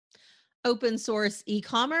Open source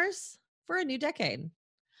e-commerce for a new decade.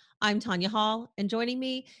 I'm Tanya Hall, and joining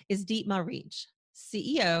me is Dietmar Reach,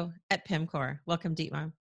 CEO at Pimcore. Welcome,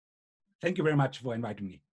 Dietmar. Thank you very much for inviting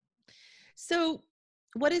me. So,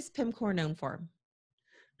 what is Pimcore known for?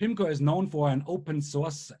 Pimcore is known for an open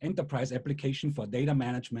source enterprise application for data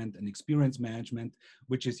management and experience management,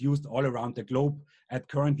 which is used all around the globe at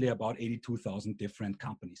currently about 82,000 different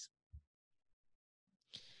companies.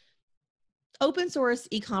 Open source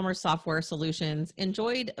e-commerce software solutions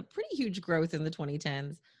enjoyed a pretty huge growth in the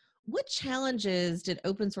 2010s. What challenges did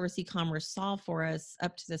open source e-commerce solve for us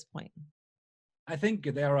up to this point? I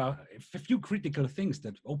think there are a few critical things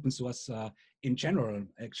that open source in general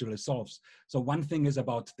actually solves. So one thing is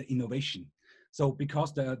about the innovation. So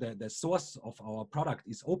because the source of our product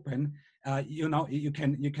is open, you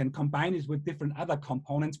can combine it with different other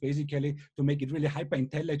components basically to make it really hyper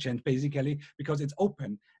intelligent basically because it's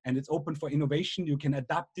open and it's open for innovation. You can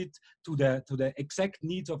adapt it to the exact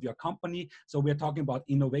needs of your company. So we're talking about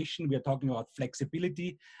innovation, we're talking about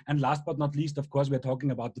flexibility, and last but not least, of course, we're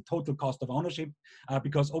talking about the total cost of ownership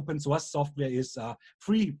because open source software is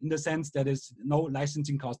free in the sense that is no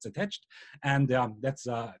licensing costs attached. And that's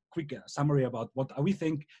a quick summary about what we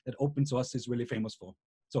think that open source is really famous for.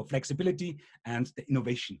 So flexibility and the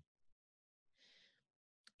innovation.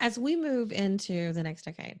 As we move into the next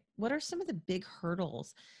decade, what are some of the big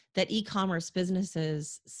hurdles that e-commerce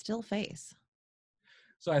businesses still face?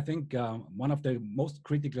 So I think one of the most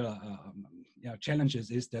critical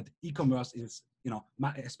challenges is that e-commerce is,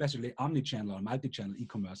 especially omni-channel or multi-channel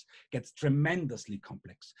e-commerce gets tremendously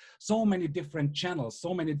complex. So many different channels,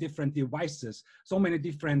 so many different devices, so many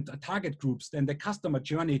different target groups, then the customer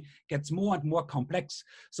journey gets more and more complex.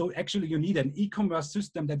 So actually you need an e-commerce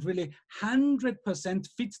system that really 100%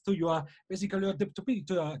 fits to your, basically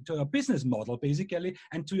to a business model, basically,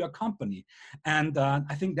 and to your company. And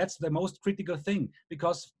I think that's the most critical thing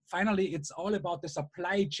because finally it's all about the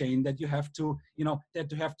supply chain that you have to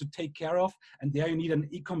take care of, and there you need an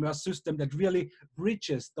e-commerce system that really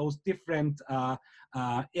bridges those different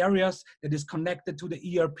areas, that is connected to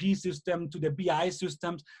the ERP system, to the BI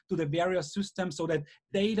systems, to the various systems, so that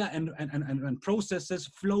data and processes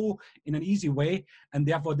flow in an easy way. And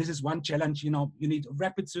therefore this is one challenge. You need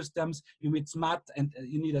rapid systems, you need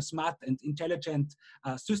you need a smart and intelligent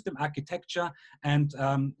system architecture, and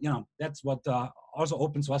that's what also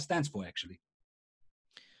open source stands for actually.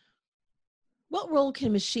 What role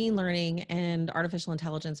can machine learning and artificial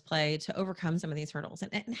intelligence play to overcome some of these hurdles?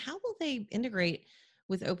 And how will they integrate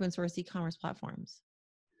with open source e-commerce platforms?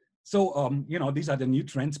 So, these are the new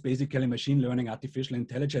trends, basically machine learning, artificial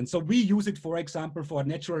intelligence. So we use it, for example, for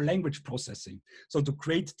natural language processing. So to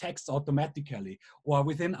create text automatically, or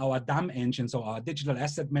within our DAM engine, so our digital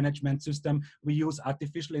asset management system, we use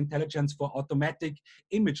artificial intelligence for automatic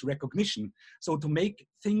image recognition. So to make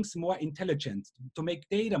things more intelligent, to make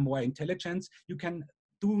data more intelligent, you can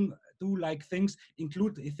do like things,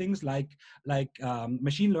 include things like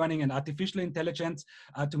machine learning and artificial intelligence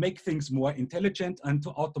to make things more intelligent and to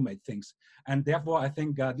automate things. And therefore, I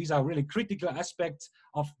think these are really critical aspects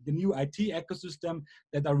of the new IT ecosystem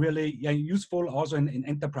that are really useful also in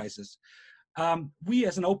enterprises. We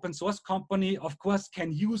as an open source company, of course,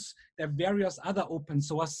 can use the various other open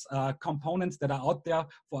source components that are out there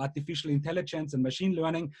for artificial intelligence and machine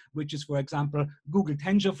learning, which is, for example, Google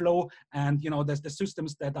TensorFlow, and there's the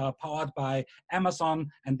systems that are powered by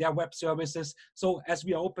Amazon and their web services. So as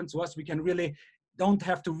we are open source, we can really don't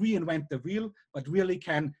have to reinvent the wheel, but really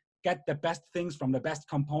can get the best things from the best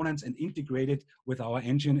components and integrate it with our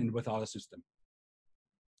engine and with our system.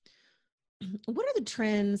 What are the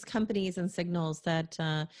trends, companies, and signals that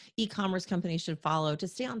e-commerce companies should follow to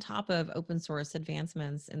stay on top of open source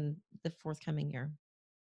advancements in the forthcoming year?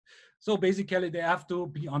 So basically, they have to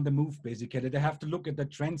be on the move, basically. They have to look at the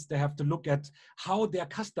trends. They have to look at how their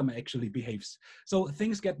customer actually behaves. So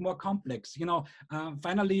things get more complex.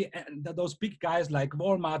 Finally, those big guys like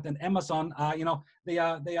Walmart and Amazon are, they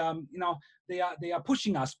are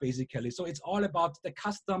pushing us basically. So it's all about the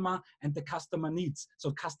customer and the customer needs. So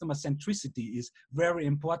customer centricity is very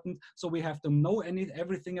important. So we have to know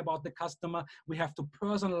everything about the customer. We have to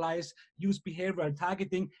personalize, use behavioral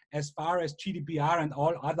targeting as far as GDPR and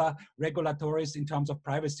all other regulatories in terms of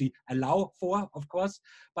privacy allow for, of course.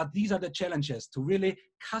 But these are the challenges to really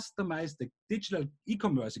customize the digital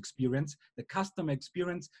e-commerce experience, the customer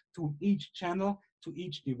experience to each channel, to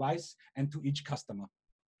each device, and to each customer.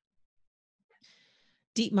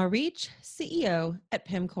 Dietmar Reach, CEO at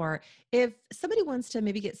Pimcore. If somebody wants to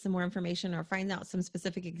maybe get some more information or find out some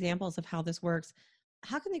specific examples of how this works,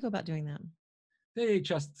 how can they go about doing that? they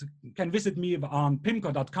just can visit me on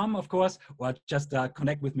pimco.com, of course, or just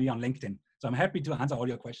connect with me on LinkedIn. So I'm happy to answer all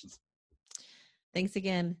your questions. Thanks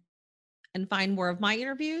again. And find more of my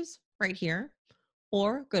interviews right here,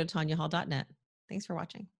 or go to tanyahall.net. Thanks for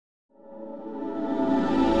watching.